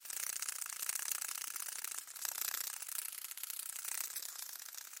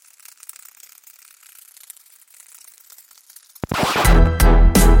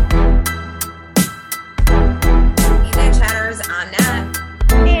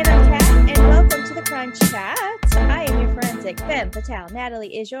Femme Fatale.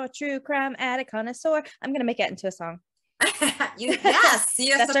 Natalie is your true crime addict connoisseur. I'm going to make it into a song. Yes,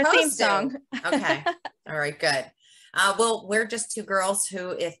 you're That's supposed our theme to. song. Okay. All right, good. Well, we're just two girls who,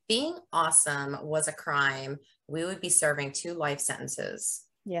 if being awesome was a crime, we would be serving 2 life sentences.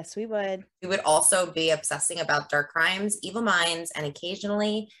 Yes, we would. We would also be obsessing about dark crimes, evil minds, and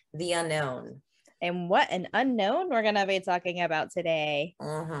occasionally the unknown. And what an unknown we're going to be talking about today.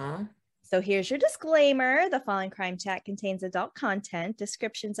 Mm-hmm. So here's your disclaimer. The following crime chat contains adult content,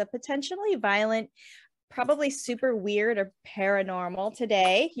 descriptions of potentially violent, probably super weird or paranormal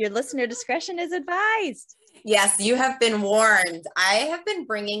today. Your listener discretion is advised. Yes, you have been warned. I have been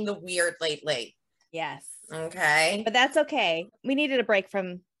bringing the weird lately. Yes. Okay. But that's okay. We needed a break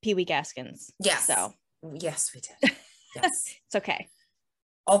from Pee Wee Gaskins. Yes. So. Yes, we did. Yes. It's okay.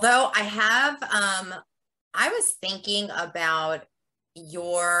 Although I have, I was thinking about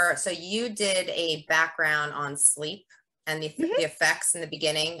so you did a background on sleep and the effects in the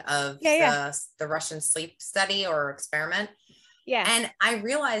beginning of the Russian sleep study or experiment. Yeah. And I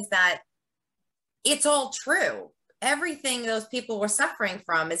realized that it's all true. Everything those people were suffering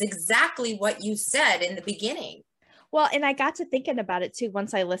from is exactly what you said in the beginning. Well, and I got to thinking about it too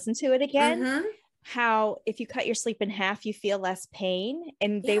once I listened to it again. Mm-hmm. How if you cut your sleep in half, you feel less pain.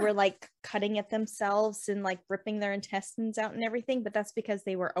 And they were like cutting at themselves and like ripping their intestines out and everything. But that's because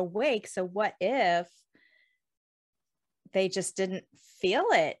they were awake. So what if they just didn't feel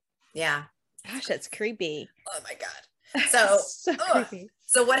it? Yeah. Gosh, that's creepy. Oh my God. So, so creepy.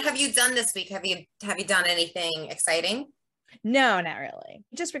 So what have you done this week? Have you done anything exciting? No, not really.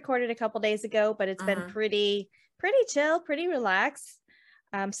 Just recorded a couple days ago, but it's been pretty chill, pretty relaxed.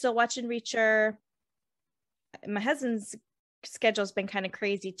 I'm still watching Reacher. My husband's schedule's been kind of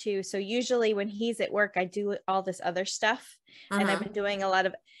crazy too. So usually when he's at work, I do all this other stuff. And I've been doing a lot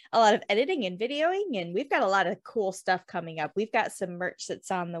of editing and videoing, and we've got a lot of cool stuff coming up. We've got some merch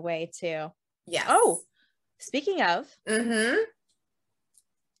that's on the way too. Yes. Oh, speaking of.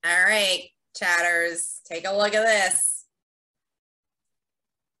 All right, chatters, take a look at this.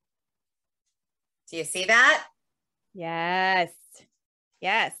 Do you see that? Yes.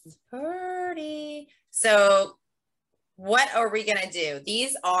 Yes. Pretty. So what are we going to do?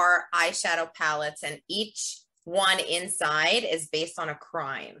 These are eyeshadow palettes, and each one inside is based on a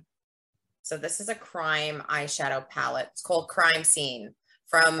crime. So this is a crime eyeshadow palette. It's called Crime Scene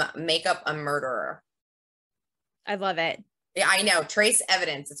from Makeup a Murderer. I love it. Yeah, I know. Trace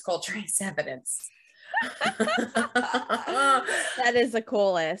Evidence. It's called Trace Evidence. That is the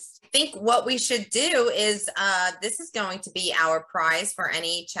coolest. I think what we should do is this is going to be our prize for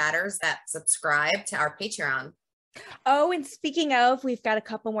any chatters that subscribe to our Patreon. Oh, and speaking of, we've got a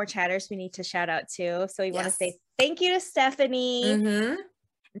couple more chatters we need to shout out to. So we want to say thank you to Stephanie. And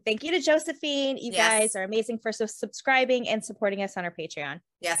thank you to Josephine. You guys are amazing for subscribing and supporting us on our Patreon.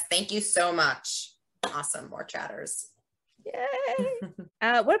 Yes, thank you so much. Awesome. More chatters. Yay.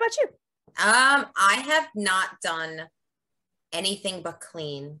 What about you? I have not done anything but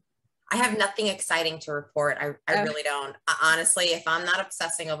clean. I have nothing exciting to report. I really don't. Honestly, if I'm not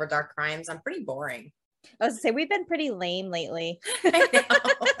obsessing over dark crimes, I'm pretty boring. I was gonna say, we've been pretty lame lately. I know.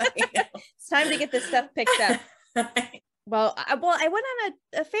 It's time to get this stuff picked up. Well, I went on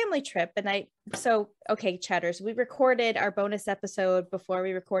a family trip, and okay, chatters, we recorded our bonus episode before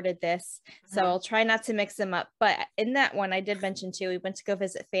we recorded this, so I'll try not to mix them up. But in that one, I did mention too, we went to go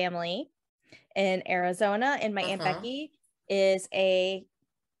visit family in Arizona, and my Aunt Becky is a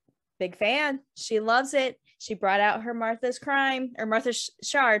big fan. She loves it. She brought out her Martha's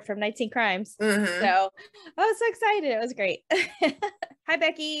Shard from 19 Crimes. So I was so excited. It was great. Hi,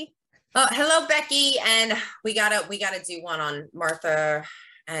 Becky. Oh, hello, Becky. And we gotta do one on Martha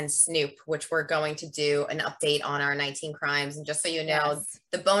and Snoop, which we're going to do an update on our 19 Crimes. And just so you know,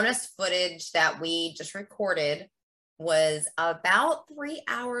 the bonus footage that we just recorded was about 3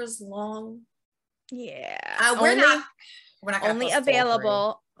 hours long. Yeah. We're not only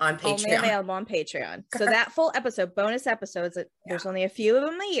available on Patreon. Only available on Patreon. So that full episode, bonus episodes, there's only a few of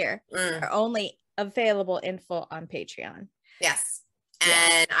them a year, are only available in full on Patreon. Yes.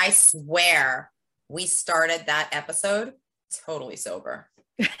 And I swear we started that episode totally sober.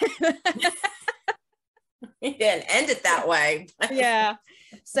 We didn't end it that way. Yeah.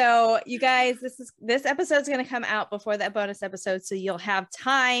 So you guys, this episode is going to come out before that bonus episode, so you'll have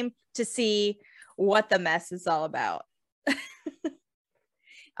time to see what the mess is all about.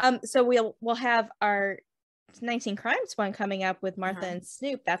 So we'll have our 19 Crimes one coming up with Martha and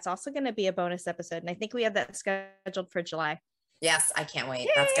Snoop. That's also going to be a bonus episode, and I think we have that scheduled for July. Yes, I can't wait.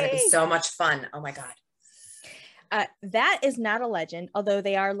 Yay! That's going to be so much fun. Oh my God. That is not a legend, although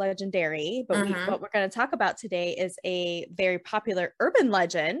they are legendary. But what we're going to talk about today is a very popular urban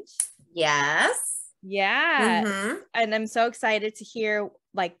legend. Yes. Yeah. And I'm so excited to hear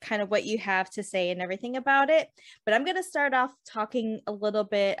like kind of what you have to say and everything about it. But I'm going to start off talking a little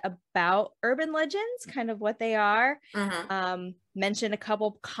bit about urban legends, kind of what they are. Mention a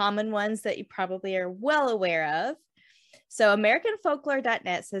couple common ones that you probably are well aware of. So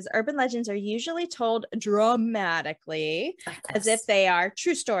AmericanFolklore.net says urban legends are usually told dramatically as if they are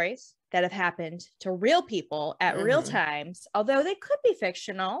true stories that have happened to real people at real times, although they could be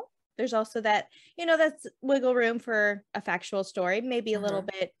fictional. There's also that, you know, that's wiggle room for a factual story, maybe a little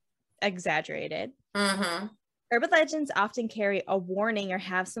bit exaggerated. Urban legends often carry a warning or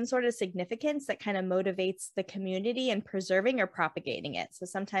have some sort of significance that kind of motivates the community in preserving or propagating it. So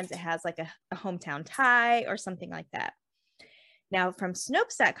sometimes it has like a hometown tie or something like that. Now, from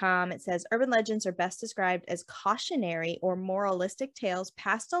Snopes.com, it says urban legends are best described as cautionary or moralistic tales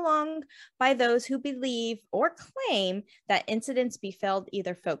passed along by those who believe or claim that incidents befell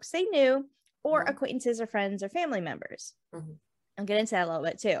either folks they knew or acquaintances or friends or family members. I'll get into that a little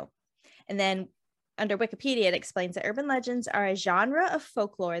bit too. And then under Wikipedia, it explains that urban legends are a genre of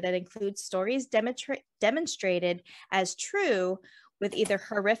folklore that includes stories demonstrated as true with either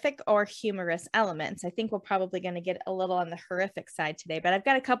horrific or humorous elements. I think we're probably going to get a little on the horrific side today, but I've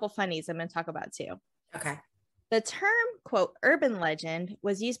got a couple funnies I'm going to talk about too. Okay. The term, quote, urban legend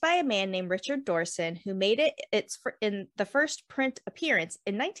was used by a man named Richard Dorson, who made it in the first print appearance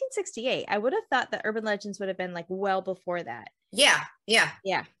in 1968. I would have thought that urban legends would have been like well before that. Yeah.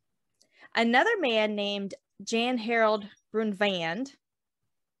 Another man named Jan Harold Brunvand,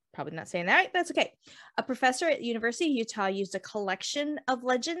 probably not saying that right, that's okay. A professor at University of Utah used a collection of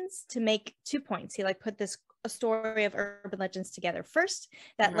legends to make 2 points. He put a story of urban legends together. First,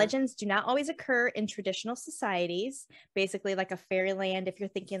 that legends do not always occur in traditional societies, basically like a fairyland, if you're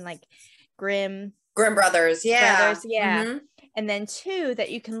thinking like Grimm Brothers. Yeah. And then 2,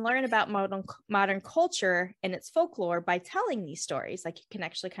 that you can learn about modern culture and its folklore by telling these stories. Like you can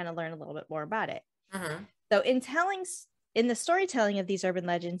actually kind of learn a little bit more about it. So in the storytelling of these urban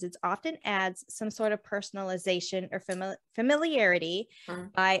legends, it often adds some sort of personalization or familiarity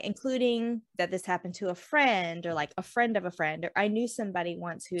by including that this happened to a friend or like a friend of a friend, or I knew somebody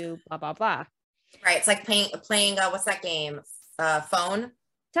once who blah, blah, blah. Right. It's like playing what's that game? Telephone.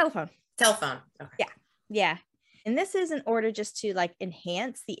 Okay. Yeah. And this is in order just to like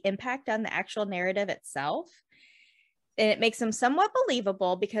enhance the impact on the actual narrative itself. And it makes them somewhat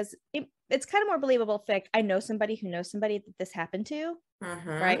believable because it's kind of more believable if I know somebody who knows somebody that this happened to,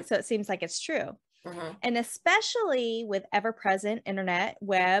 right? So it seems like it's true. And especially with ever-present internet,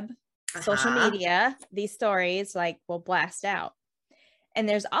 web, social media, these stories will blast out. And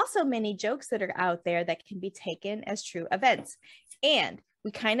there's also many jokes that are out there that can be taken as true events. And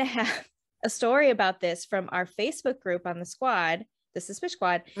we kind of have a story about this from our Facebook group on the Suspicious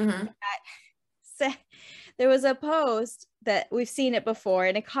Squad. There was a post that we've seen it before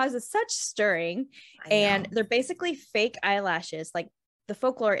and it causes such stirring, and they're basically fake eyelashes. Like the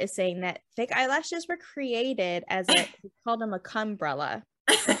folklore is saying that fake eyelashes were created as we called them a cumbrella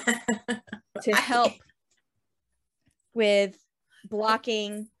to help with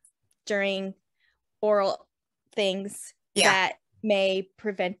blocking during oral things that may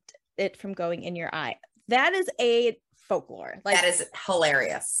prevent it from going in your eye. That is a folklore. That is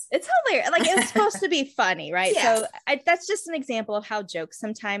hilarious. It's hilarious. It's supposed to be funny, right? So that's just an example of how jokes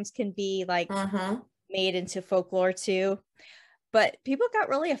sometimes can be made into folklore too. But people got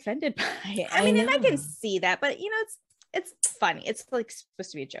really offended by it. I mean, and I can see that, but it's funny. It's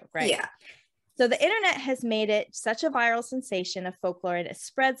supposed to be a joke, right? Yeah. So the internet has made it such a viral sensation of folklore, and it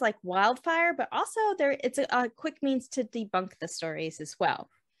spreads like wildfire, but also it's a quick means to debunk the stories as well.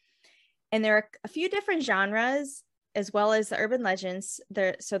 And there are a few different genres as well as the urban legends.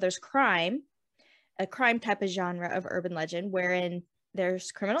 So there's crime, a crime type of genre of urban legend, wherein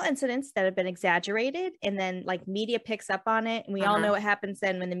there's criminal incidents that have been exaggerated, and then media picks up on it. And we all know what happens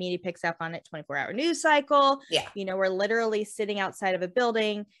then when the media picks up on it. 24-hour news cycle. Yeah. We're literally sitting outside of a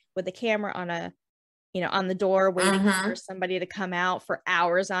building with a camera on the door waiting for somebody to come out for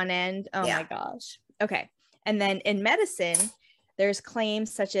hours on end. Oh my gosh. Okay. And then in medicine, there's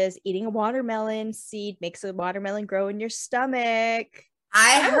claims such as eating a watermelon seed makes a watermelon grow in your stomach.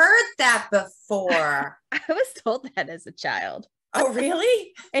 I heard that before. I was told that as a child. Oh,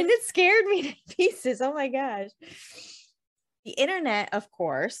 really? And it scared me to pieces. Oh my gosh. The internet, of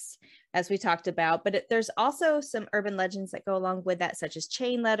course, as we talked about, but there's also some urban legends that go along with that, such as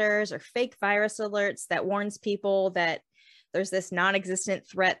chain letters or fake virus alerts that warns people that There's this non-existent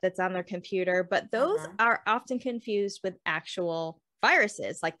threat that's on their computer, but those are often confused with actual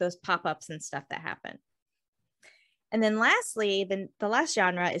viruses, like those pop-ups and stuff that happen. And then lastly, the last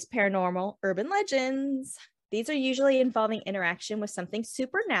genre is paranormal urban legends. These are usually involving interaction with something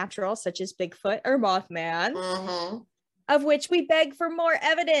supernatural, such as Bigfoot or Mothman, of which we beg for more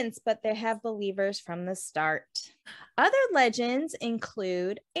evidence, but they have believers from the start. Other legends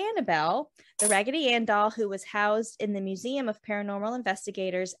include Annabelle, the Raggedy Ann doll who was housed in the Museum of Paranormal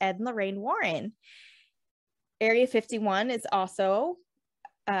Investigators Ed and Lorraine Warren. Area 51 is also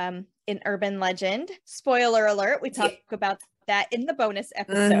an urban legend. Spoiler alert, we talk about that in the bonus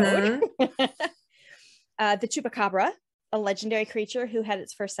episode. The Chupacabra, a legendary creature who had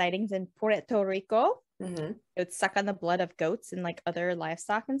its first sightings in Puerto Rico. It would suck on the blood of goats and like other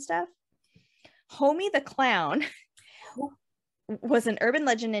livestock and stuff. Homie the Clown was an urban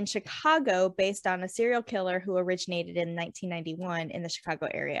legend in Chicago based on a serial killer who originated in 1991 in the Chicago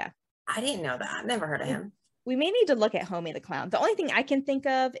area. I didn't know that. Never heard of him. We may need to look at Homie the Clown. The only thing I can think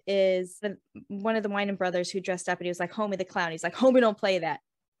of is one of the Wynn brothers who dressed up and he was like, Homie the Clown. He's like, Homie, don't play that.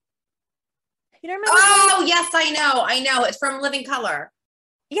 You don't remember? Oh, yes, I know. It's from Living Color.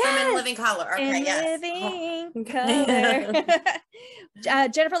 Yeah. In Living Color. Okay, yes. Living Color.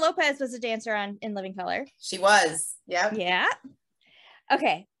 Jennifer Lopez was a dancer in Living Color. She was. Yep. Yeah.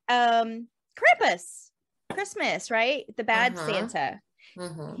 Okay. Krampus. Christmas, right? The bad Santa.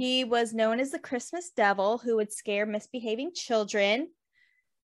 He was known as the Christmas devil who would scare misbehaving children.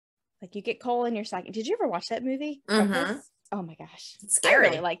 Like you get coal in your socket. Did you ever watch that movie? Krampus? Oh my gosh. It's scary. I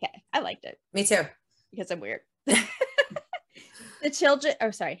really like it. I liked it. Me too. Because I'm weird.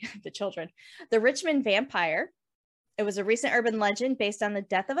 The Richmond Vampire. It was a recent urban legend based on the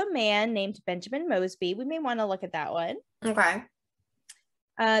death of a man named Benjamin Mosby. We may want to look at that one. Okay.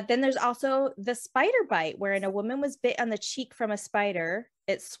 Then there's also the spider bite, wherein a woman was bit on the cheek from a spider.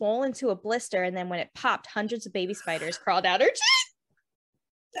 It swole into a blister, and then when it popped, hundreds of baby spiders crawled out her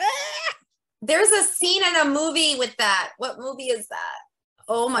cheek. There's a scene in a movie with that. What movie is that?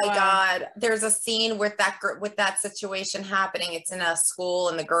 Oh my God. There's a scene with that situation happening. It's in a school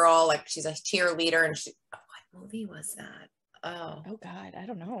and the girl, like she's a cheerleader and what movie was that? Oh God. I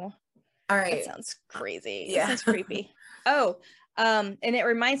don't know. All right. That sounds crazy. Yeah. That sounds creepy. And it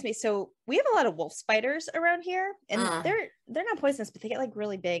reminds me, so we have a lot of wolf spiders around here and they're not poisonous, but they get like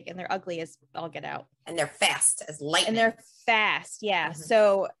really big and they're ugly as all get out. And they're fast as lightning. And they're fast. Yeah.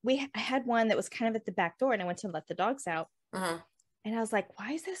 So I had one that was kind of at the back door and I went to let the dogs out. And I was like,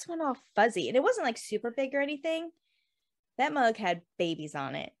 why is this one all fuzzy? And it wasn't like super big or anything. That mug had babies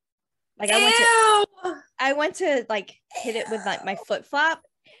on it. Like I went to like hit it with like my flip flop.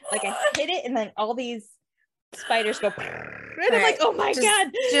 Like I hit it and then all these spiders go and I'm like, oh my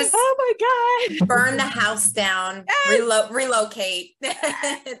God, burn the house down. Yes. Relocate.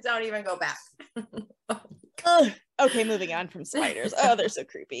 Don't even go back. Okay, moving on from spiders. Oh, they're so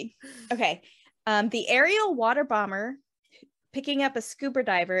creepy. Okay. The aerial water bomber picking up a scuba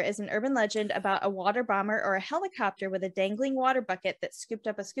diver is an urban legend about a water bomber or a helicopter with a dangling water bucket that scooped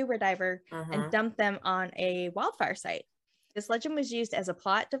up a scuba diver and dumped them on a wildfire site. This legend was used as a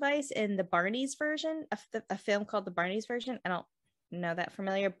plot device in the Barney's version, a film called the Barney's version. I don't know that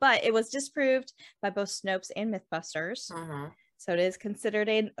familiar, but it was disproved by both Snopes and Mythbusters. So it is considered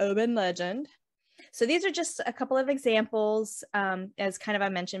an urban legend. So these are just a couple of examples, as kind of I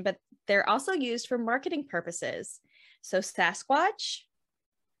mentioned, but they're also used for marketing purposes. So Sasquatch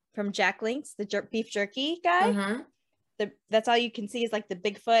from Jack Link's, the beef jerky guy. That's all you can see is like the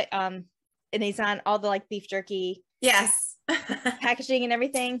Bigfoot, and he's on all the like beef jerky. Yes. Packaging and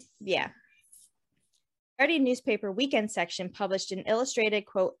everything. Yeah. Guardian newspaper weekend section published an illustrated,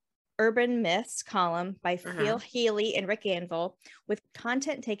 quote, urban myths column by Phil Healy and Rick Anvil with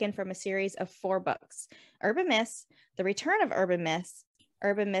content taken from a series of 4 books: Urban Myths, The Return of Urban Myths,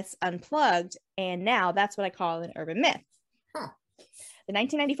 Urban Myths Unplugged, and now that's what I call an urban myth. The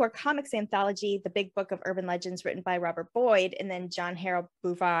 1994 comics anthology, The Big Book of Urban Legends, written by Robert Boyd and then John Harold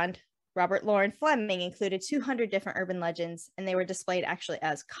Bouvand, Robert Lauren Fleming, included 200 different urban legends, and they were displayed actually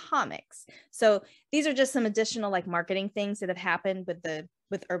as comics. So these are just some additional like marketing things that have happened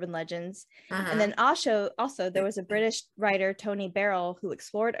with urban legends. And then also there was a British writer, Tony Barrell, who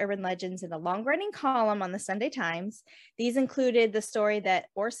explored urban legends in a long-running column on the Sunday Times. These included the story that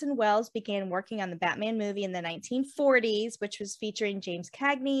Orson Welles began working on the Batman movie in the 1940s, which was featuring James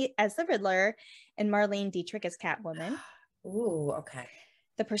Cagney as the Riddler and Marlene Dietrich as Catwoman. Ooh, okay.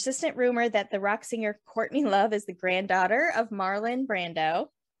 The persistent rumor that the rock singer Courtney Love is the granddaughter of Marlon Brando.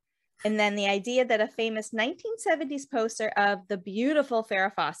 And then the idea that a famous 1970s poster of the beautiful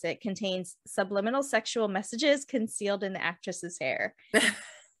Farrah Fawcett contains subliminal sexual messages concealed in the actress's hair.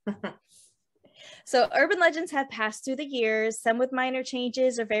 So urban legends have passed through the years, some with minor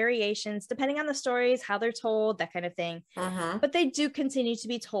changes or variations, depending on the stories, how they're told, that kind of thing. But they do continue to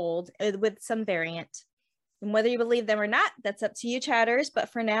be told with some variant. And whether you believe them or not, that's up to you, chatters. But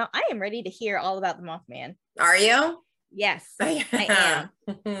for now, I am ready to hear all about the Mothman. Are you? Yes, I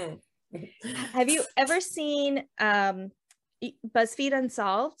am. Have you ever seen BuzzFeed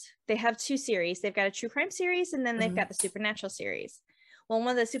Unsolved? They have 2 series. They've got a true crime series, and then they've got the supernatural series. Well, in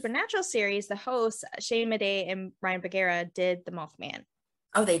one of the supernatural series, the hosts, Shane Madej and Ryan Bagheera, did the Mothman.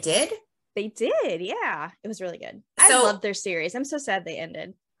 Oh, they did? They did, yeah. It was really good. I loved their series. I'm so sad they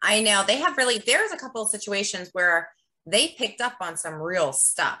ended. I know. They have really, there's a couple of situations where they picked up on some real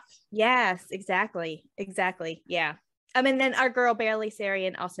stuff. Yes, exactly. Exactly. Yeah. I mean, then our girl Barely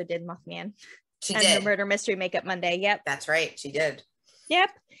Sarian also did Mothman. She and did. The Murder Mystery Makeup Monday. Yep. That's right. She did. Yep.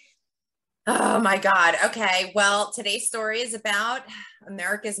 Oh my God. Okay. Well, today's story is about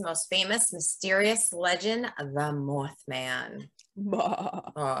America's most famous mysterious legend, the Mothman.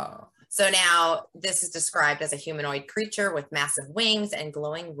 Oh. So now this is described as a humanoid creature with massive wings and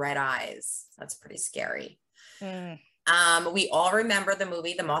glowing red eyes. That's pretty scary. We all remember the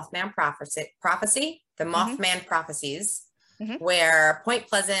movie, The Mothman Prophecy, The Mothman Prophecies, where Point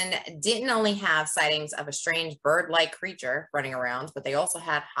Pleasant didn't only have sightings of a strange bird-like creature running around, but they also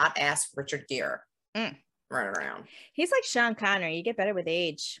had hot-ass Richard Gere running around. He's like Sean Connery. You get better with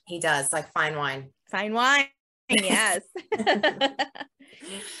age. He does, like fine wine. Fine wine, yes.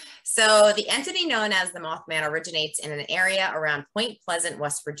 So the entity known as the Mothman originates in an area around Point Pleasant,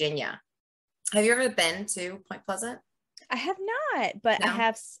 West Virginia. Have you ever been to Point Pleasant? I have not, but No?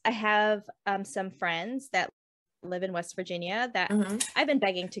 I have some friends that live in West Virginia that I've been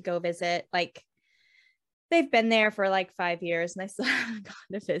begging to go visit. Like, they've been there for like 5 years and I still haven't gone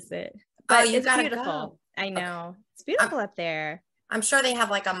to visit. But you it's gotta beautiful. go. I know. It's beautiful up there. I'm sure they have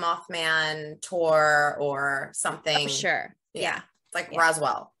like a Mothman tour or something. Oh, sure. Yeah. Like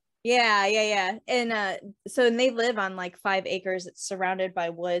Roswell. Yeah. And so they live on like 5 acres. It's surrounded by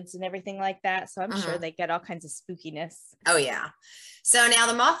woods and everything like that. So I'm sure they get all kinds of spookiness. Oh, yeah. So now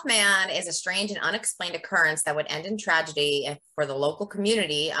the Mothman is a strange and unexplained occurrence that would end in tragedy for the local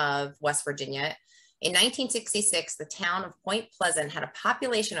community of West Virginia. In 1966, the town of Point Pleasant had a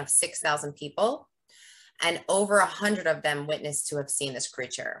population of 6,000 people, and over 100 of them witnessed to have seen this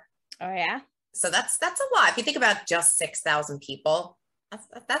creature. Oh, yeah. So that's a lot. If you think about just 6,000 people,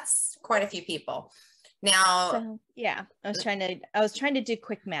 that's quite a few people. Now, so, yeah, I was trying to do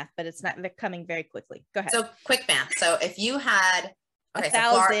quick math, but it's not coming very quickly. Go ahead. So quick math. So if you had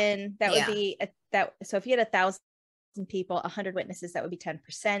 1,000, that would be that. So if you had 1,000 people, 100 witnesses, that would be 10%.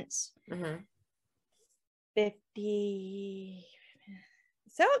 50.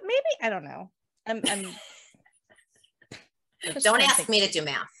 So maybe, I don't know. I'm don't ask me to do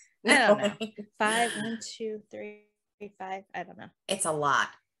math. I don't know. 5, 1, 2, 3, 5. I don't know. It's a lot.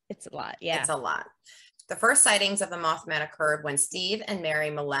 It's a lot. Yeah. It's a lot. The first sightings of the Mothman occurred when Steve and Mary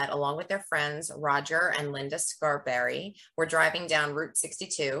Millette, along with their friends Roger and Linda Scarberry, were driving down Route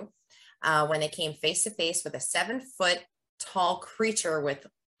 62 when they came face to face with a 7-foot tall creature with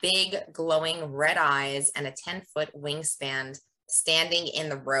big glowing red eyes and a 10-foot wingspan standing in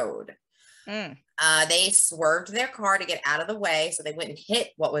the road. They swerved their car to get out of the way so they wouldn't hit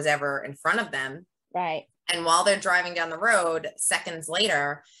what was ever in front of them. Right. And while they're driving down the road, seconds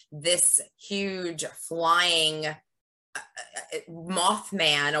later, this huge flying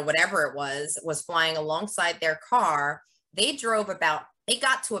Mothman or whatever it was flying alongside their car. They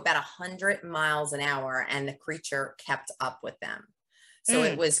got to about 100 miles an hour, and the creature kept up with them. So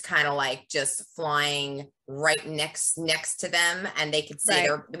it was kind of like just flying right next to them, and they could see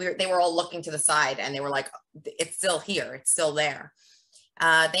they were all looking to the side, and they were like, it's still here. It's still there.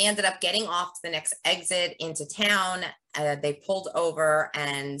 They ended up getting off to the next exit into town. They pulled over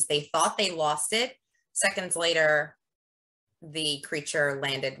and they thought they lost it. Seconds later, the creature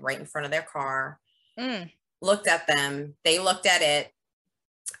landed right in front of their car, looked at them. They looked at it.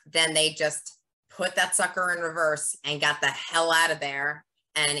 Then they just put that sucker in reverse and got the hell out of there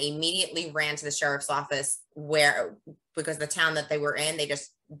and immediately ran to the sheriff's office because the town that they were in, they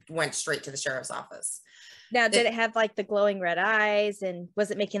just went straight to the sheriff's office. Now, did it have like the glowing red eyes, and was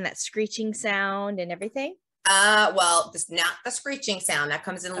it making that screeching sound and everything? Well, this not the screeching sound that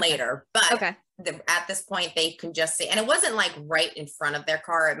comes in later, but at this point they can just see, and it wasn't like right in front of their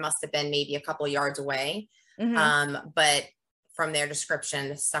car. It must have been maybe a couple of yards away. But from their description,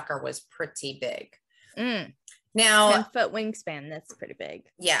 the sucker was pretty big. Now, 10-foot wingspan. That's pretty big.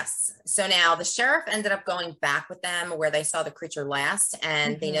 Yes. So now the sheriff ended up going back with them where they saw the creature last,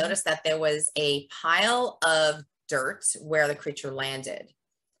 and they noticed that there was a pile of dirt where the creature landed.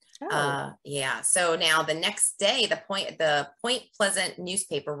 Oh. Yeah. So now the next day, the Point Pleasant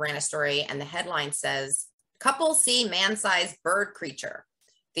newspaper ran a story, and the headline says, "Couple see man-sized bird creature."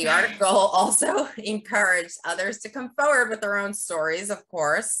 The article also encouraged others to come forward with their own stories, of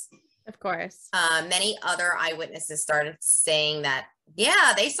course. Of course. Many other eyewitnesses started saying that,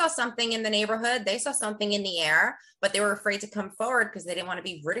 yeah, they saw something in the neighborhood. They saw something in the air, but they were afraid to come forward because they didn't want to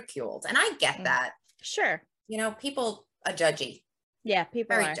be ridiculed. And I get that. Sure. You know, people are judgy. Yeah,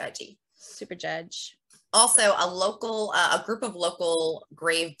 people Very are judgy. Super judge. Also, a group of local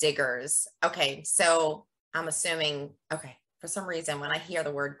grave diggers. Okay, so I'm assuming, for some reason, when I hear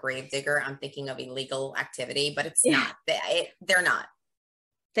the word grave digger, I'm thinking of illegal activity, but it's not. They're not.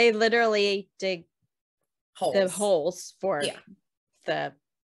 They literally dig the holes for the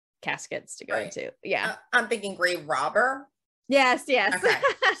caskets to go into. Yeah. I'm thinking grave robber. Yes.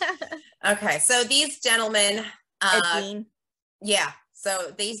 Okay. So these gentlemen,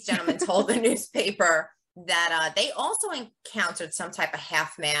 so these gentlemen told the newspaper that they also encountered some type of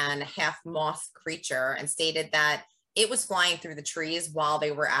half man, half moth creature, and stated that it was flying through the trees while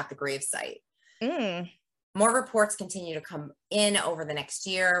they were at the gravesite. More reports continue to come in over the next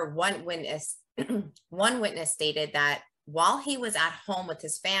year. One witness stated that while he was at home with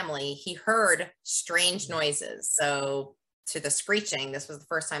his family, he heard strange noises. So to the screeching, this was the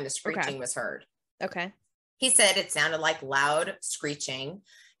first time the screeching was heard. Okay. He said it sounded like loud screeching.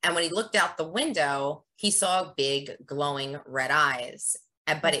 And when he looked out the window, he saw big glowing red eyes,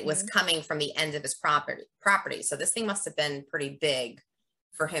 but it was coming from the end of his property. So this thing must have been pretty big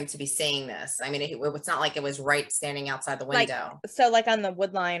for him to be seeing this. I mean, it's not like it was right standing outside the window. Like on the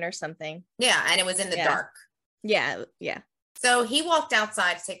wood line or something. Yeah. And it was in the dark. Yeah. So he walked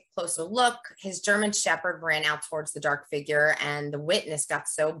outside to take a closer look. His German Shepherd ran out towards the dark figure, and the witness got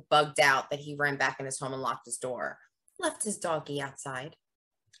so bugged out that he ran back in his home and locked his door. Left his doggy outside.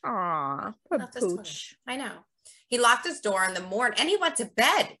 Aw, poor pooch. I know. He locked his door in the morning, and he went to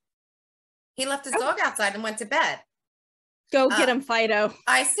bed. He left his dog outside and went to bed. Go get him, Fido.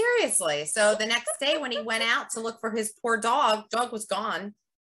 Seriously. So the next day when he went out to look for his poor dog was gone.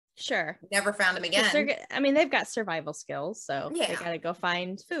 Sure. Never found him again. I mean, they've got survival skills, so they got to go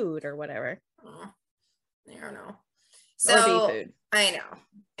find food or whatever. I don't know. So, or bee food. I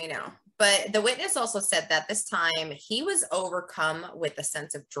know. But the witness also said that this time he was overcome with a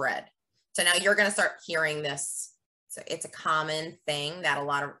sense of dread. So now you're going to start hearing this. So it's a common thing that a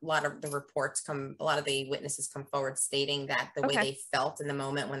lot of the witnesses come forward stating that the way they felt in the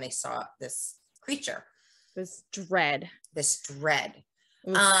moment when they saw this creature. This dread. He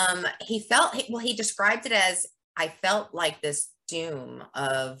described it as, I felt like this doom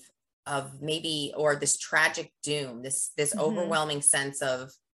of maybe, or this tragic doom, this overwhelming sense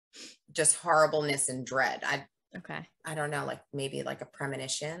of just horribleness and dread. I don't know, like maybe like a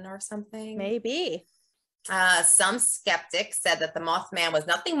premonition or something. Maybe. Some skeptics said that the Mothman was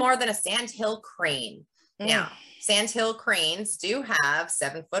nothing more than a sandhill crane. Now, sandhill cranes do have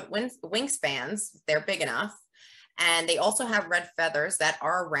 7-foot wingspans. They're big enough. And they also have red feathers that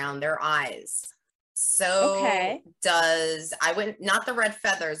are around their eyes. So not the red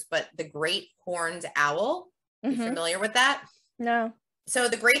feathers, but the great horned owl. You familiar with that? No. So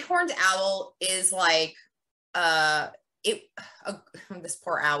the great horned owl is like, this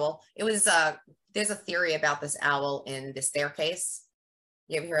poor owl. It was, there's a theory about this owl in The Staircase.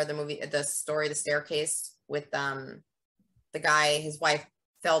 You ever hear the story, The Staircase, with the guy, his wife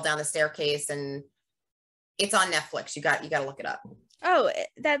fell down the staircase, and it's on Netflix. You got to look it up. Oh,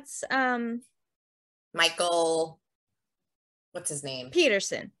 that's Michael, what's his name?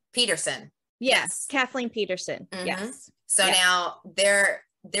 Peterson. Yes. Kathleen Peterson. Yes. So now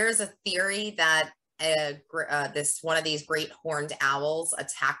there's a theory that one of these great horned owls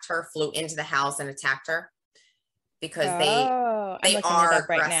attacked her, flew into the house and attacked her because they are aggressive.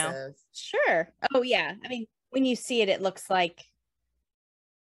 Right now. Sure. Oh yeah. I mean, when you see it, it looks like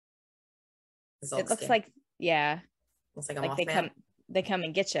a Mothman. They come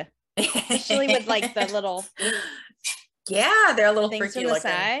and get you, especially with like the little they're a little things freaky from the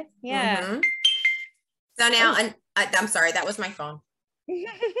looking. side. Yeah. So now, I'm sorry, that was my phone.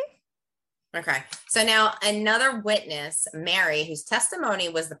 Okay. So now another witness, Mary, whose testimony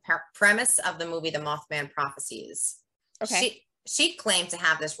was the premise of the movie, The Mothman Prophecies. Okay. She claimed to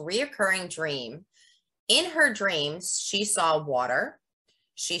have this reoccurring dream. In her dreams, she saw water.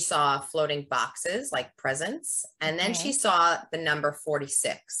 She saw floating boxes like presents. And then she saw the number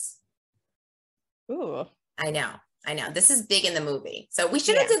 46. Ooh. I know. This is big in the movie. So we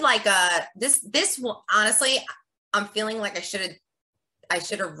should have did like this will honestly, I'm feeling like I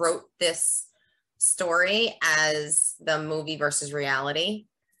should have wrote this story as the movie versus reality,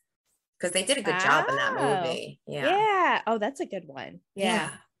 because they did a good job in that movie. Yeah. Oh, that's a good one. Yeah.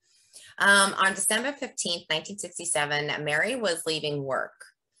 On December 15th, 1967, Mary was leaving work.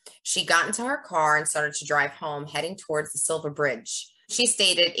 She got into her car and started to drive home, heading towards the Silver Bridge. She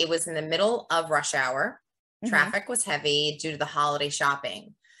stated it was in the middle of rush hour. Traffic was heavy due to the holiday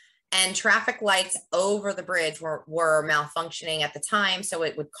shopping, and traffic lights over the bridge were malfunctioning at the time. So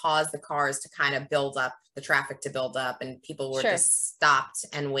it would cause the cars to kind of build up, the traffic to build up, and people were just stopped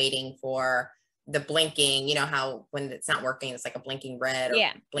and waiting for the blinking. You know how when it's not working, it's like a blinking red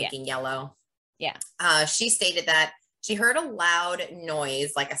or blinking yellow. Yeah. She stated that she heard a loud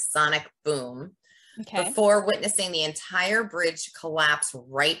noise like a sonic boom before witnessing the entire bridge collapse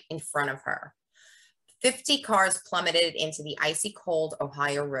right in front of her. 50 cars plummeted into the icy cold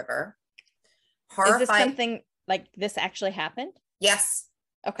Ohio River. Is this something like this actually happened? Yes.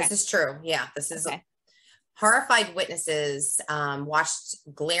 Okay. This is true. Yeah. This is horrified witnesses watched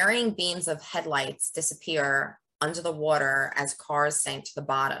glaring beams of headlights disappear under the water as cars sank to the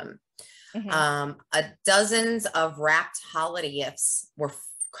bottom. Dozens of wrapped holiday gifts were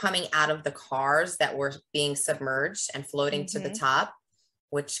coming out of the cars that were being submerged and floating to the top,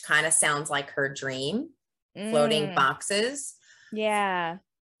 which kind of sounds like her dream. Floating boxes. Yeah.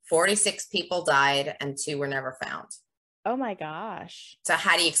 46 people died and 2 were never found. Oh my gosh. So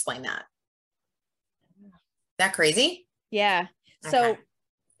how do you explain that? That crazy? Yeah. So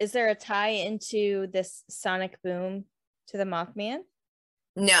is there a tie into this sonic boom to the Mothman?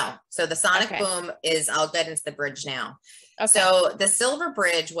 No. So the sonic boom is, I'll get into the bridge now. So the Silver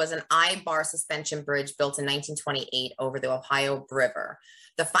Bridge was an I-bar suspension bridge built in 1928 over the Ohio River.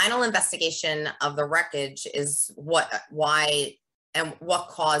 The final investigation of the wreckage is what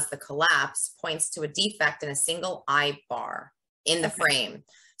caused the collapse points to a defect in a single I-bar in the frame.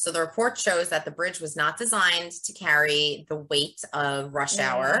 So the report shows that the bridge was not designed to carry the weight of rush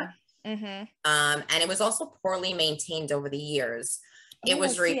hour. And it was also poorly maintained over the years. It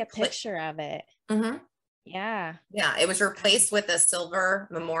was I see a picture of it. Yeah. Yeah. It was replaced with a silver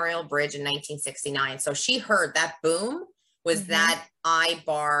memorial bridge in 1969. So she heard that boom was that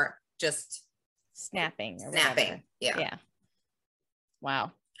I-bar just snapping. Yeah.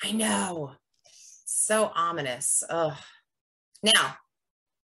 Wow. I know. So ominous. Ugh. Now,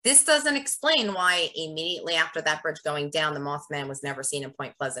 this doesn't explain why immediately after that bridge going down, the Mothman was never seen in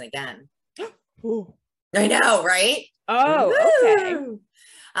Point Pleasant again. Ooh. I know, right? Oh, okay.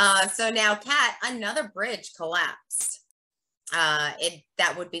 So now, Kat, another bridge collapsed.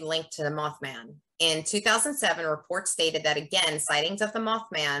 That would be linked to the Mothman. In 2007, reports stated that again, sightings of the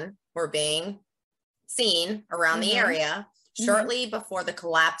Mothman were being seen around the area shortly before the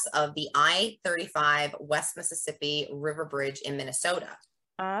collapse of the I-35 West Mississippi River Bridge in Minnesota.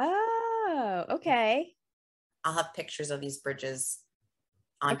 Oh, okay. I'll have pictures of these bridges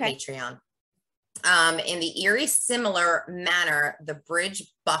on Patreon. In the eerie similar manner, the bridge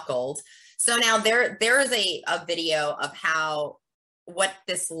buckled. So now there is a video of what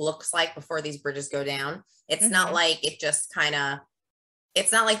this looks like before these bridges go down. It's not like it just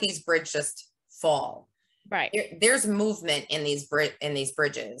it's not like these bridges just fall. Right. There's movement in these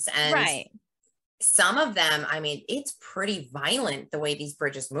bridges, and some of them, I mean, it's pretty violent the way these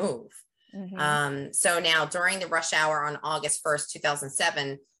bridges move. So now during the rush hour on August 1st,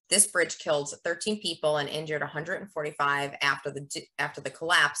 2007, this bridge killed 13 people and injured 145 after the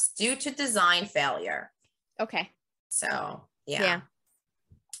collapse due to design failure. Okay. So, yeah.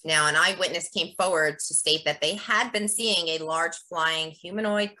 Now, an eyewitness came forward to state that they had been seeing a large flying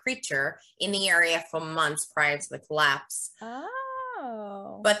humanoid creature in the area for months prior to the collapse.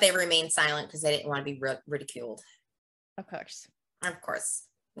 Oh. But they remained silent because they didn't want to be ridiculed. Of course. Of course.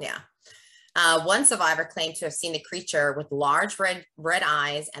 Yeah. One survivor claimed to have seen the creature with large red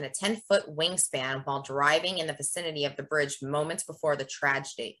eyes and a 10-foot wingspan while driving in the vicinity of the bridge moments before the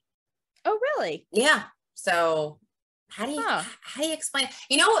tragedy. Oh, really? Yeah. So how do you explain?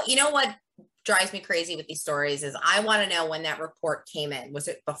 You know what drives me crazy with these stories is I want to know when that report came in. Was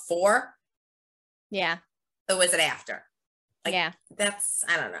it before? Yeah. Or was it after? I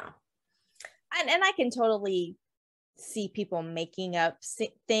don't know. And I can totally see people making up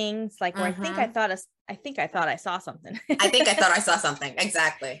things like where I think I thought I saw something. I think I thought I saw something.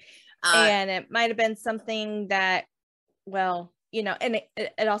 Exactly. And it might have been something that, well, and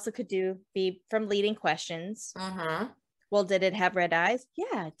it also could be from leading questions. Well, did it have red eyes?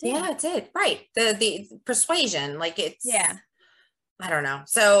 Yeah, it did. Yeah, it did. Right. The persuasion, like it's. Yeah. I don't know.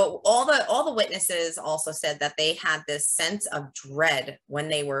 So all the witnesses also said that they had this sense of dread when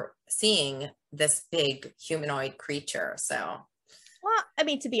they were seeing this big humanoid creature. So, well, I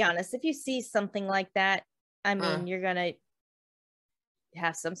mean, to be honest, if you see something like that, I mean, you're gonna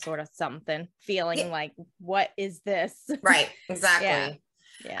have some sort of something feeling like, what is this? Right, exactly.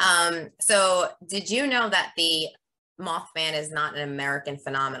 Yeah. So did you know that the Mothman is not an American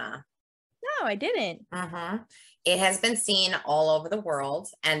phenomena? No, I didn't. It has been seen all over the world,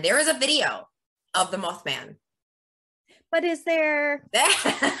 and there is a video of the Mothman. But is there?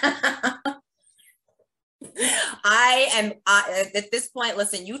 At this point,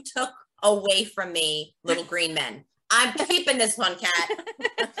 listen, you took away from me Little Green Men. I'm keeping this one, Kat.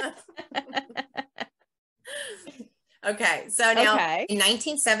 Okay, so now in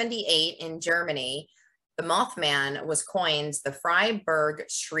 1978 in Germany, the Mothman was coined the Freiburg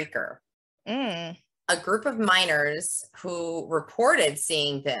Shrieker. A group of miners who reported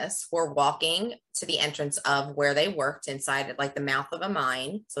seeing this were walking to the entrance of where they worked inside like the mouth of a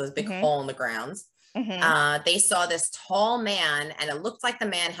mine. So there's a big hole in the ground. They saw this tall man, and it looked like the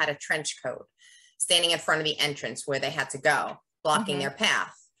man had a trench coat standing in front of the entrance where they had to go, blocking their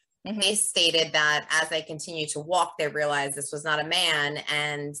path. They stated that as they continued to walk, they realized this was not a man.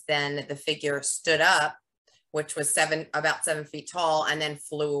 And then the figure stood up, which was about 7 feet tall, and then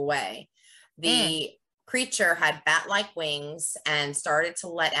flew away. The creature had bat-like wings and started to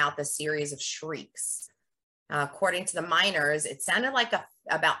let out the series of shrieks. According to the miners, it sounded like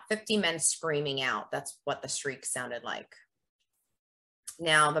about 50 men screaming out. That's what the shrieks sounded like.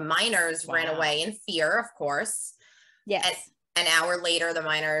 Now, the miners ran away in fear, of course. Yes. An hour later, the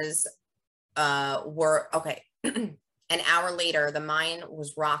miners An hour later, the mine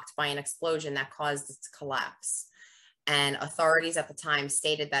was rocked by an explosion that caused it to collapse. And authorities at the time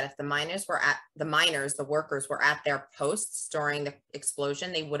stated that if the workers were at their posts during the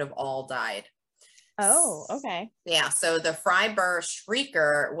explosion, they would have all died. Oh, okay. Yeah. So the Freiburg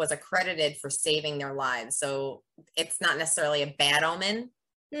Shrieker was accredited for saving their lives. So it's not necessarily a bad omen,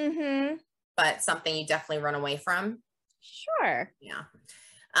 but something you definitely run away from. Sure. Yeah.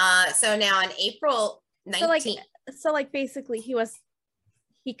 So now in April 19... So basically he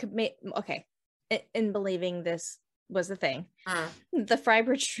could make, okay, in believing this was the thing. The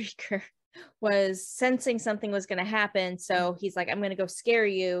Freiburg Shrieker was sensing something was going to happen. So he's like, I'm going to go scare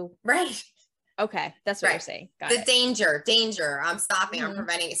you. Right. Okay. That's what you're saying. Got it. Danger. I'm stopping. I'm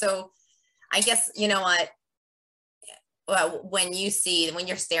preventing. So I guess, you know what? Well, when you're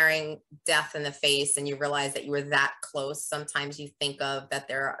staring death in the face and you realize that you were that close, sometimes you think of that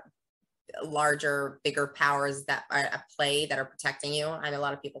there are larger, bigger powers that are at play that are protecting you. I know a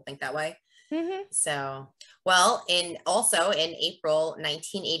lot of people think that way. So, well, in April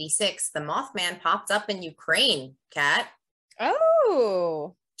 1986, the Mothman popped up in Ukraine, Kat.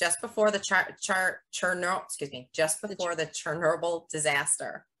 Oh. Just before the Chernobyl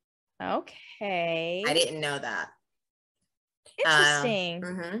disaster. Okay. I didn't know that. Interesting.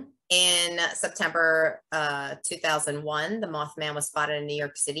 In September 2001, the Mothman was spotted in New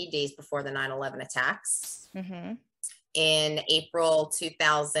York City days before the 9/11 attacks. In April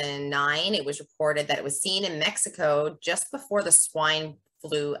 2009, it was reported that it was seen in Mexico just before the swine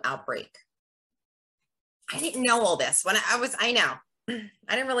flu outbreak. I didn't know all this. I know. I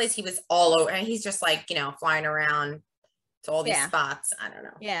didn't realize he was all over. And he's just like, flying around to all these spots. I don't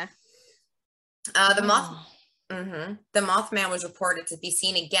know. Yeah. The Mothman was reported to be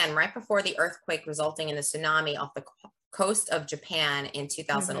seen again right before the earthquake resulting in a tsunami off the coast of Japan in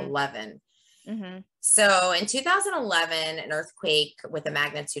 2011. So in 2011, an earthquake with a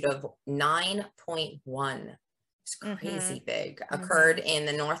magnitude of 9.1, it's crazy big, occurred in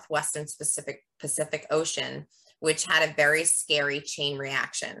the northwestern Pacific Ocean, which had a very scary chain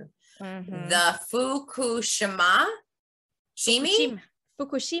reaction. The Fukushima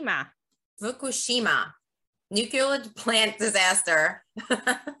nuclear plant disaster.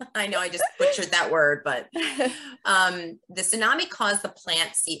 I know I just butchered that word, but the tsunami caused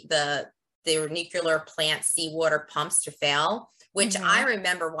the nuclear plant seawater pumps to fail, which I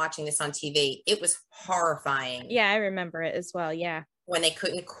remember watching this on TV. It was horrifying. Yeah, I remember it as well. Yeah. When they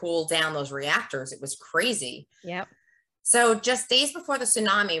couldn't cool down those reactors, it was crazy. Yep. So just days before the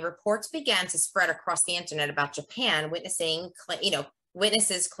tsunami, reports began to spread across the internet about Japan,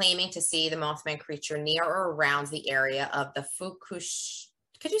 witnesses claiming to see the Mothman creature near or around the area of the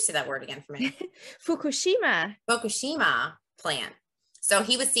could you say that word again for me? Fukushima plant. So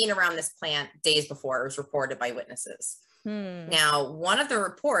he was seen around this plant days before it was reported by witnesses. Now, one of the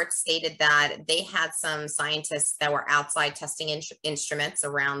reports stated that they had some scientists that were outside testing instruments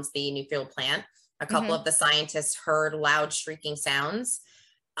around the nuclear plant A couple of the scientists heard loud shrieking sounds.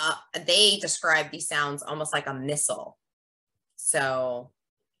 They described these sounds almost like a missile. So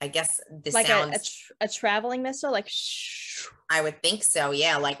I guess the like sounds, a traveling missile, like shh. I would think so.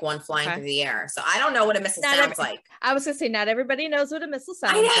 Yeah, like one flying through the air. So I don't know what a missile sounds like. I was gonna say not everybody knows what a missile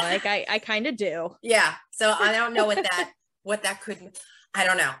sounds like. I kind of do. Yeah. So I don't know what that could. I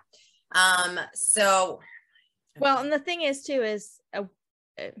don't know. So. Well, and the thing is too is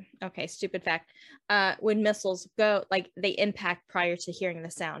okay, stupid fact. When missiles go, like they impact prior to hearing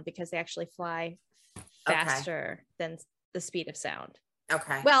the sound because they actually fly faster than the speed of sound.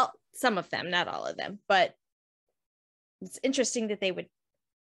 Okay. Well, some of them, not all of them, but it's interesting that they would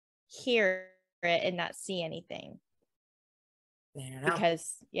hear it and not see anything.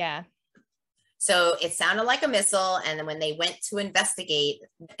 Because, yeah. So it sounded like a missile. And then when they went to investigate,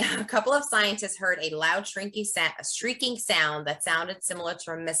 a couple of scientists heard a loud shrieking sound that sounded similar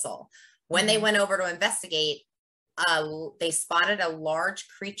to a missile. When they went over to investigate, they spotted a large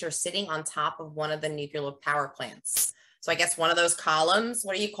creature sitting on top of one of the nuclear power plants. So I guess one of those columns,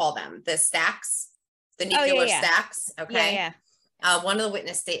 what do you call them? The stacks, the nuclear stacks. Okay. Yeah. One of the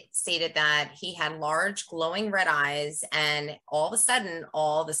witnesses stated that he had large glowing red eyes, and all of a sudden,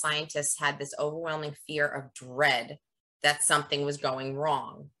 all the scientists had this overwhelming fear of dread that something was going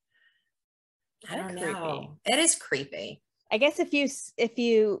wrong. I don't know. It is creepy. I guess if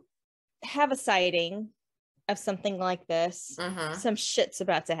you have a sighting of something like this, some shit's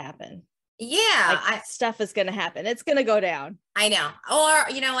about to happen. Yeah. Like, stuff is going to happen. It's going to go down. I know. Or,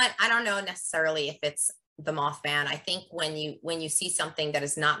 you know what? I don't know necessarily if it's the Mothman. I think when you see something that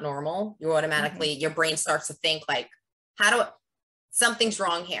is not normal, you automatically, your brain starts to think like, something's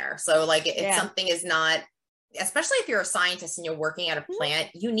wrong here. So like if something is not, especially if you're a scientist and you're working at a plant,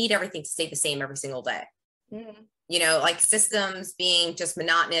 you need everything to stay the same every single day. You know, like systems being just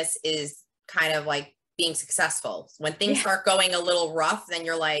monotonous is kind of like being successful. When things start going a little rough, then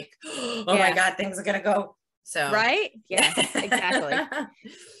you're like, oh my God, things are going to go. So, right. Yeah, exactly.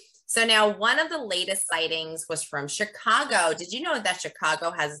 So now one of the latest sightings was from Chicago. Did you know that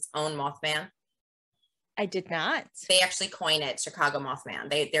Chicago has its own Mothman? I did not. They actually coin it Chicago Mothman.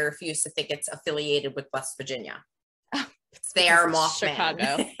 They refuse to think it's affiliated with West Virginia. They are Mothman.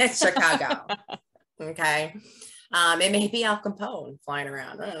 Chicago. It's Chicago. Okay. It may be Al Capone flying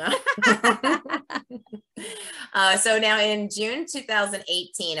around. I don't know. So now in June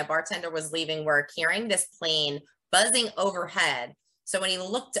 2018, a bartender was leaving work, hearing this plane buzzing overhead. So when he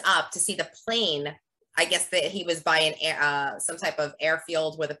looked up to see the plane, I guess that he was by some type of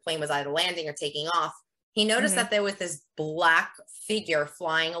airfield where the plane was either landing or taking off. He noticed that there was this black figure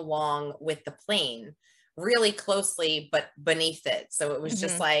flying along with the plane really closely, but beneath it. So it was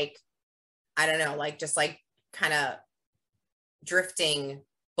just like, I don't know, like just like kind of drifting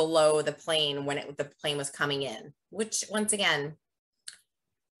below the plane when the plane was coming in, which once again,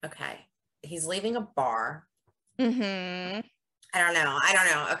 okay, he's leaving a bar. I don't know.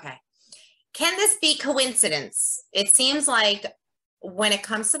 Okay. Can this be coincidence? It seems like when it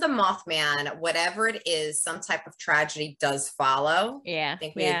comes to the Mothman, whatever it is, some type of tragedy does follow. Yeah. I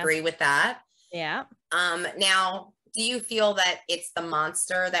think we agree with that. Yeah. Now, do you feel that it's the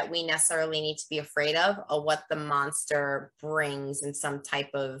monster that we necessarily need to be afraid of, or what the monster brings in some type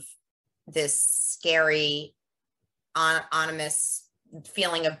of this scary, ominous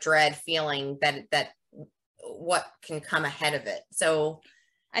feeling of dread, feeling that what can come ahead of it? So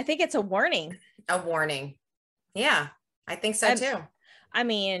I think it's a warning. A warning. Yeah, I think so too. I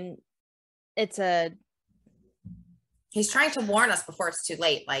mean, he's trying to warn us before it's too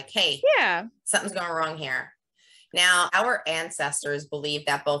late. Like, hey, something's going wrong here. Now, our ancestors believed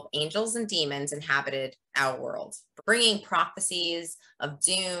that both angels and demons inhabited our world, bringing prophecies of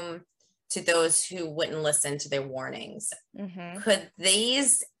doom to those who wouldn't listen to their warnings. Could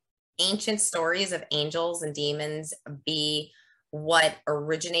these ancient stories of angels and demons be what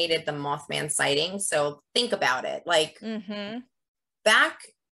originated the Mothman sighting? So think about it. Like back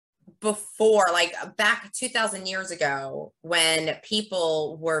 2,000 years ago, when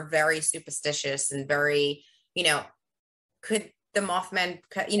people were very superstitious and very, could the Mothman,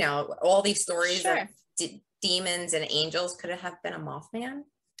 all these stories of demons and angels, could it have been a Mothman?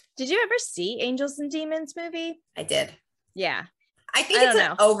 Did you ever see Angels and Demons movie? I did. Yeah. I think it's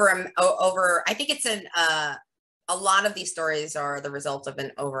I think it's a lot of these stories are the result of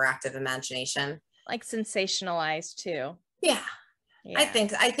an overactive imagination. Like sensationalized too. Yeah. I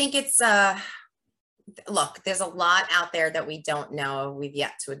think it's look, there's a lot out there that we don't know. We've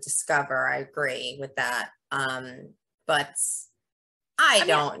yet to discover. I agree with that. But I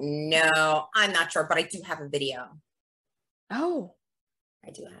don't know. I'm not sure, but I do have a video. Oh. I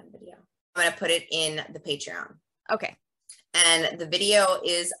do have a video. going to put it in the Patreon. Okay. And the video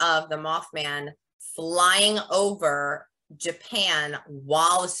is of the Mothman flying over Japan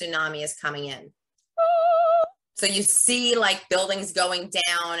while the tsunami is coming in. So you see like buildings going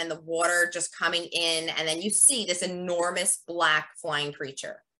down and the water just coming in. And then you see this enormous black flying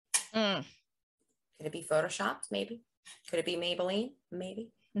creature. Could it be Photoshopped? Maybe. Could it be Maybelline? Maybe.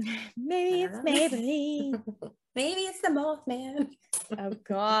 Maybe it's Maybelline. Maybe it's the Mothman. Oh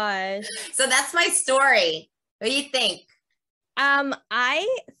gosh. So that's my story. What do you think?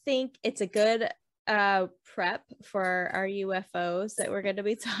 I think it's a good prep for our UFOs that we're going to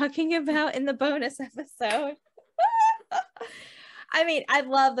be talking about in the bonus episode. I mean, I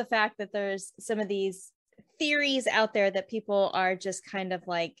love the fact that there's some of these theories out there that people are just kind of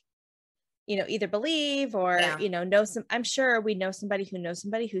like, you know, either believe or, you know some, I'm sure we know somebody who knows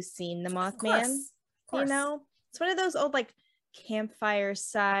somebody who's seen the Mothman, Of course. You know, it's one of those old like campfire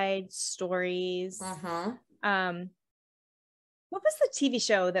side stories. What was the TV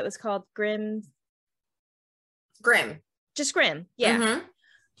show that was called Grimm? Just Grimm. Yeah.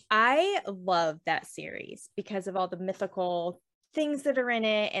 I love that series because of all the mythical things that are in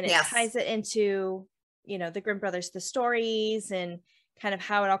it, and it ties it into, you know, the Grimm brothers, the stories, and kind of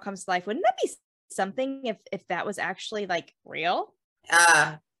how it all comes to life. Wouldn't that be something if that was actually like real?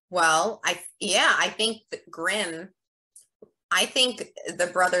 Well, I think the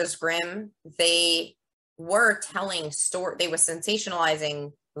brothers Grimm, they were telling they were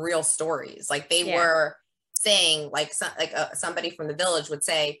sensationalizing real stories. Like they were saying, like somebody from the village would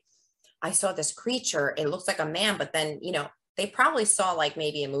say, I saw this creature, it looks like a man, but then, you know, they probably saw like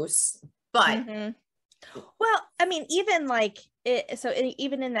maybe a moose, but well, I mean, even like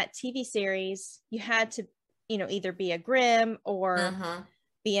even in that TV series, you had to, you know, either be a Grimm or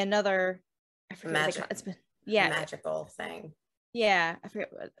be another, I forget magical thing. Yeah, I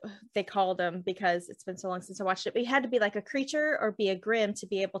forget what they called them because it's been so long since I watched it. But you had to be like a creature or be a Grimm to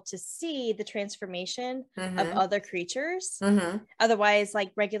be able to see the transformation of other creatures. Otherwise,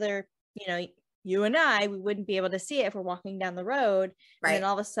 like regular, you know, you and I, we wouldn't be able to see it if we're walking down the road. Right. And then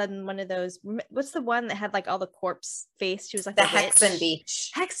all of a sudden, one of those, what's the one that had like all the corpse face? She was like the Hexen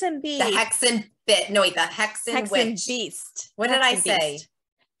Beach. Hexen Beach. The Hexen bit. No, wait, the Hexen Witch. Beast. What did I say?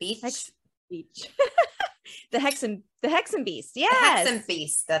 Beach? Beach. The Hexen Beast. Yes. The Hexen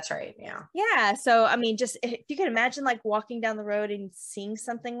Beast. That's right. Yeah. Yeah. So, I mean, just if you can imagine like walking down the road and seeing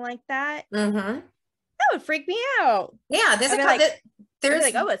something like that, that would freak me out. Yeah. There's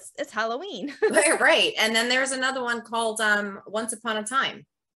like, oh, it's Halloween. Right. And then there's another one called Once Upon a Time.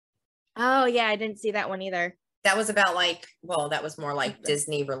 Oh, yeah. I didn't see that one either. That was about like, well, that was more like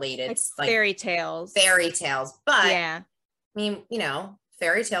Disney related. Like fairy tales. But yeah, I mean, you know,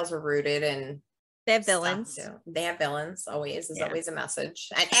 fairy tales were rooted in. They have villains. They have villains. Always. There's always a message.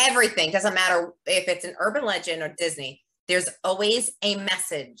 And everything, doesn't matter if it's an urban legend or Disney, there's always a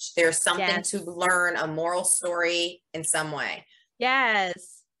message. There's something to learn, a moral story in some way.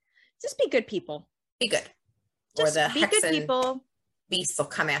 Yes. Just be good people. Be good. Just or the be good people. Beast will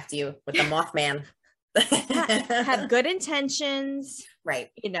come after you with the Mothman. Have good intentions. Right.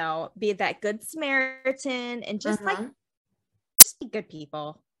 You know, be that good Samaritan and just just be good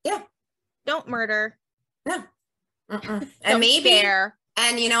people. Yeah. Don't murder. No. And maybe scare.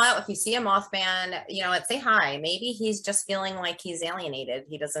 And you know what? If you see a Mothman, you know what? Say hi. Maybe he's just feeling like he's alienated.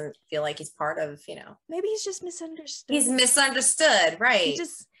 He doesn't feel like he's part of, you know. Maybe he's just misunderstood. He's misunderstood, right?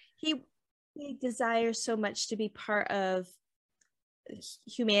 He desires so much to be part of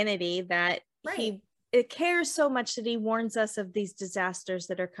humanity that it cares so much that he warns us of these disasters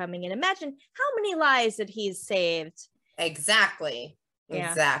that are coming. And imagine how many lives that he's saved. Exactly. Yeah.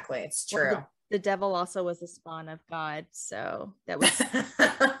 Exactly. It's true. Well, the devil also was a spawn of God. So that was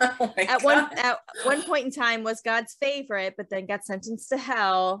at one point in time was God's favorite, but then got sentenced to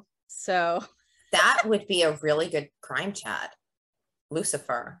hell. So that would be a really good crime chat.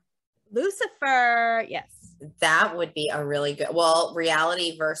 Lucifer. Yes. That would be a really good,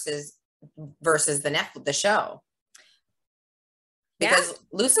 reality versus the show. Because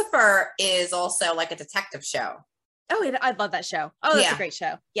Lucifer is also like a detective show. Oh, I love that show. Oh, that's a great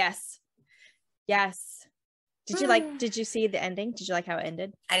show. Yes. Did you see the ending? Did you like how it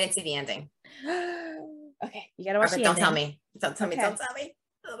ended? I didn't see the ending. Okay. You gotta watch the ending. Don't tell me. Don't tell me.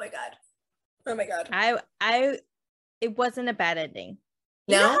 Oh my God. It wasn't a bad ending.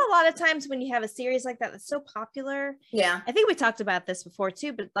 No? You know how a lot of times when you have a series like that that's so popular, I think we talked about this before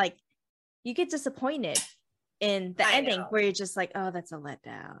too, but like you get disappointed in the ending where you're just like, oh, that's a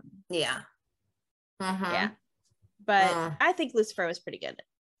letdown. Yeah. Yeah. But I think Lucifer was pretty good.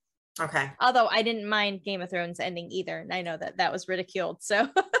 Okay. Although I didn't mind Game of Thrones ending either. And I know that was ridiculed. So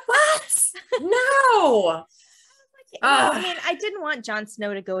what? this? No. I mean, I didn't want Jon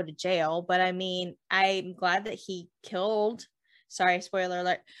Snow to go to jail, but I mean, I'm glad that he killed. Sorry, spoiler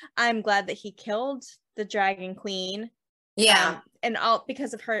alert. I'm glad that he killed the Dragon Queen. Yeah. And all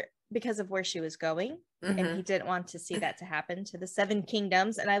because of where she was going. Mm-hmm. And he didn't want to see that to happen to the Seven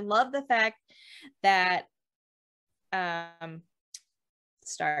Kingdoms. And I love the fact that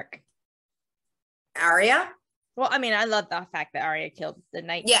Stark. Arya? Well, I mean, I love the fact that Arya killed the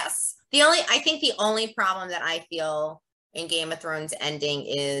Night. Yes. I think the only problem that I feel in Game of Thrones ending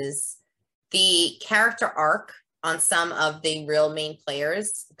is the character arc on some of the real main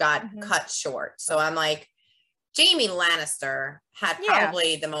players got cut short. So I'm like, Jaime Lannister had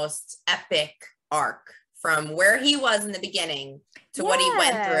probably the most epic arc from where he was in the beginning to what he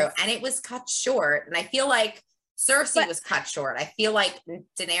went through. And it was cut short. And I feel like Cersei was cut short. I feel like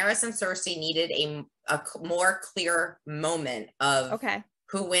Daenerys and Cersei needed a more clear moment of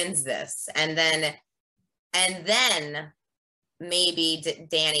who wins this. And then maybe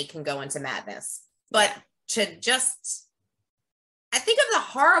Dany can go into madness. But to just... I think of the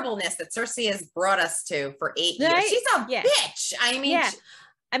horribleness that Cersei has brought us to for 8 years. She's a bitch. I mean,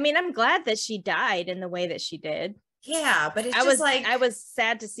 I mean, I'm glad that she died in the way that she did. Yeah, but I was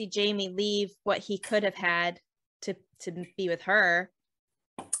sad to see Jaime leave what he could have had to be with her.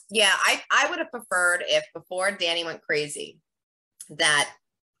 Yeah, I would have preferred if before Dany went crazy that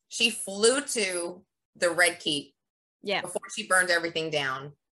she flew to the Red Keep. Yeah. Before she burned everything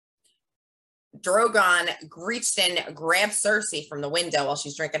down. Drogon reached in, grabbed Cersei from the window while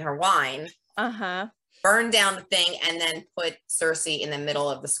she's drinking her wine. Burned down the thing, and then put Cersei in the middle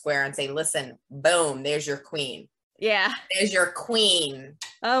of the square and say, listen, boom, there's your queen. Yeah. There's your queen.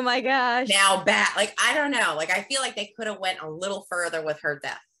 Oh my gosh. Now back. Like, I don't know. Like, I feel like they could have went a little further with her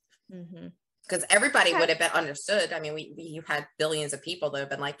death. Because everybody would have been understood. I mean, you had billions of people that have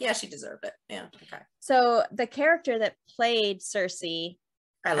been like, yeah, she deserved it. Yeah. Okay. So the character that played Cersei.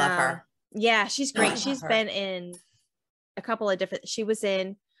 I love her. Yeah, she's great. She's been in a couple of different... She was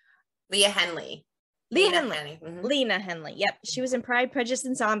in... Leah Henley. Lena Henley. Yep. She was in Pride, Prejudice,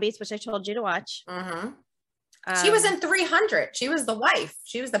 and Zombies, which I told you to watch. She was in 300. She was the wife.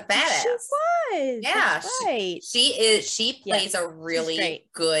 She was the badass. She was. Yeah. Right. She plays a really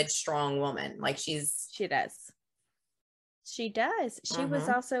good, strong woman. Like She does. She was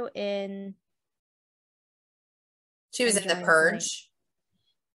also in... She was in The Purge.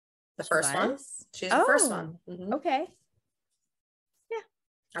 The first one. She's the first one. Okay. Yeah.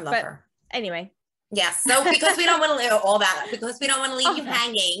 I love her. Anyway. Yes. So because we don't want to all that, because we don't want to leave you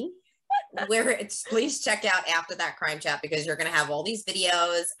hanging, please check out After That Crime Chat, because you're going to have all these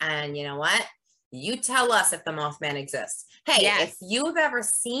videos, and you know what? You tell us if the Mothman exists. Hey, if you've ever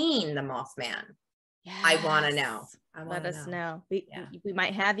seen the Mothman, I want to know. Let us know. We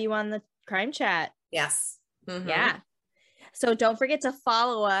might have you on the Crime Chat. Yes. Yeah. So don't forget to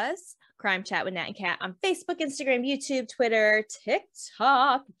follow us, Crime Chat with Nat and Kat, on Facebook, Instagram, YouTube, Twitter,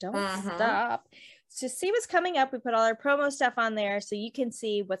 TikTok. Don't stop. To see what's coming up, we put all our promo stuff on there so you can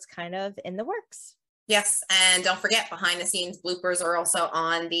see what's kind of in the works. Yes. And don't forget, behind the scenes bloopers are also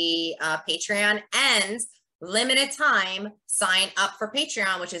on the Patreon, and limited time, sign up for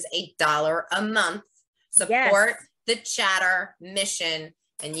Patreon, which is $1 a month. Support the Chatter mission,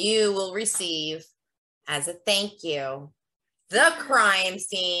 and you will receive, as a thank you, the crime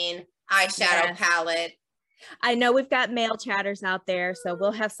scene eyeshadow palette. I know we've got male chatters out there, so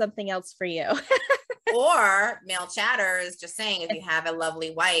we'll have something else for you. Or male chatters, just saying, if you have a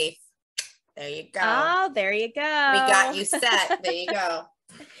lovely wife, there you go. Oh, there you go. We got you set. There you go.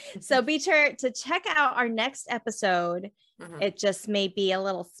 So be sure to check out our next episode. It just may be a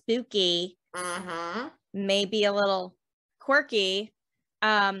little spooky, maybe a little quirky.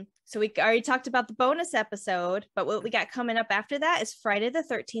 So we already talked about the bonus episode, but what we got coming up after that is Friday the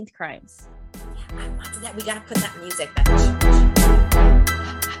 13th Crimes. Yeah, after that, we got to put that music, bitch.